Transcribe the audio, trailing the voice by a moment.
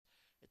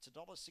It's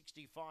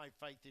 $1.65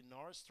 Faith in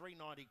Norris,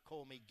 $3.90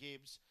 Call Me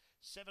Gibbs,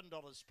 $7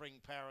 Spring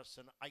Paris,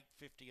 and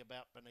 $8.50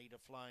 About Bonita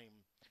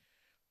Flame.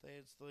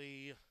 There's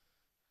the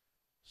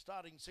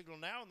starting signal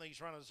now, and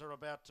these runners are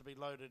about to be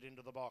loaded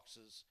into the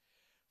boxes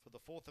for the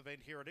fourth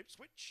event here at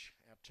Ipswich.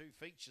 Our two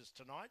features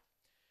tonight,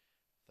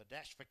 the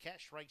Dash for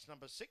Cash, race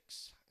number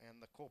 6, and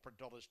the Corporate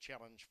Dollars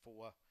Challenge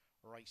for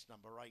race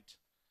number 8.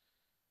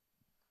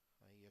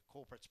 A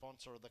corporate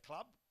sponsor of the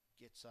club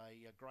gets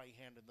a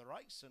greyhound in the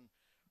race, and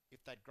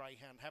if that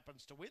greyhound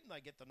happens to win,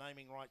 they get the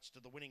naming rights to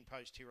the winning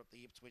post here at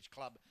the Ipswich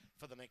Club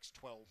for the next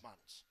 12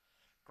 months.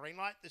 Green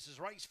light, this is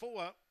race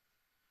 4.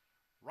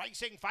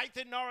 Racing Faith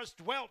in Norris,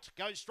 Dwelt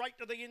goes straight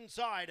to the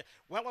inside.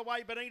 Well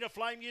away Bonita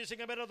Flame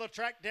using a bit of the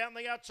track. Down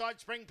the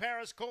outside Spring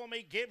Paris, Call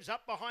Me Gibbs.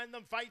 Up behind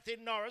them Faith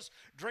in Norris.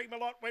 Dream a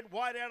Lot went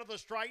wide out of the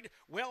straight.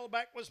 Well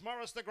back was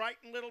Morris the Great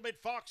and Little Bit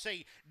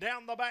Foxy.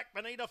 Down the back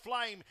Bonita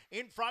Flame.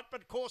 In front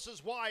but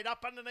courses wide.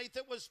 Up underneath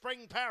it was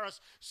Spring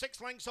Paris. 6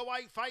 lengths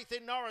away Faith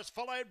in Norris.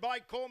 Followed by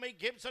Call Me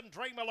Gibbs and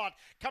Dream a Lot.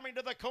 Coming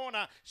to the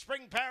corner.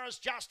 Spring Paris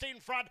just in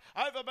front.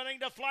 Over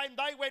Bonita Flame.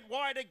 They went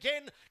wide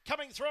again.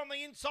 Coming through on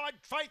the inside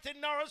Faith in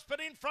Norris,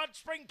 but in front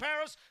Spring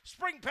Paris.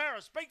 Spring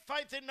Paris beat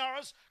Faith in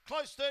Norris.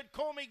 Close third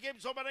Call Me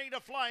Gibbs or Bonita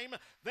Flame.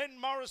 Then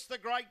Morris the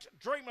Great,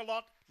 Dream a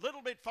Lot,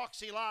 Little Bit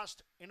Foxy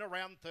last in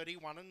around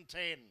 31 and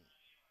 10.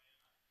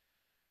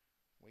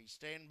 We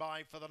stand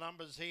by for the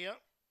numbers here.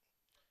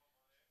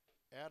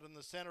 Out in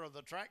the centre of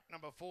the track,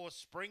 number 4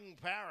 Spring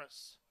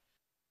Paris.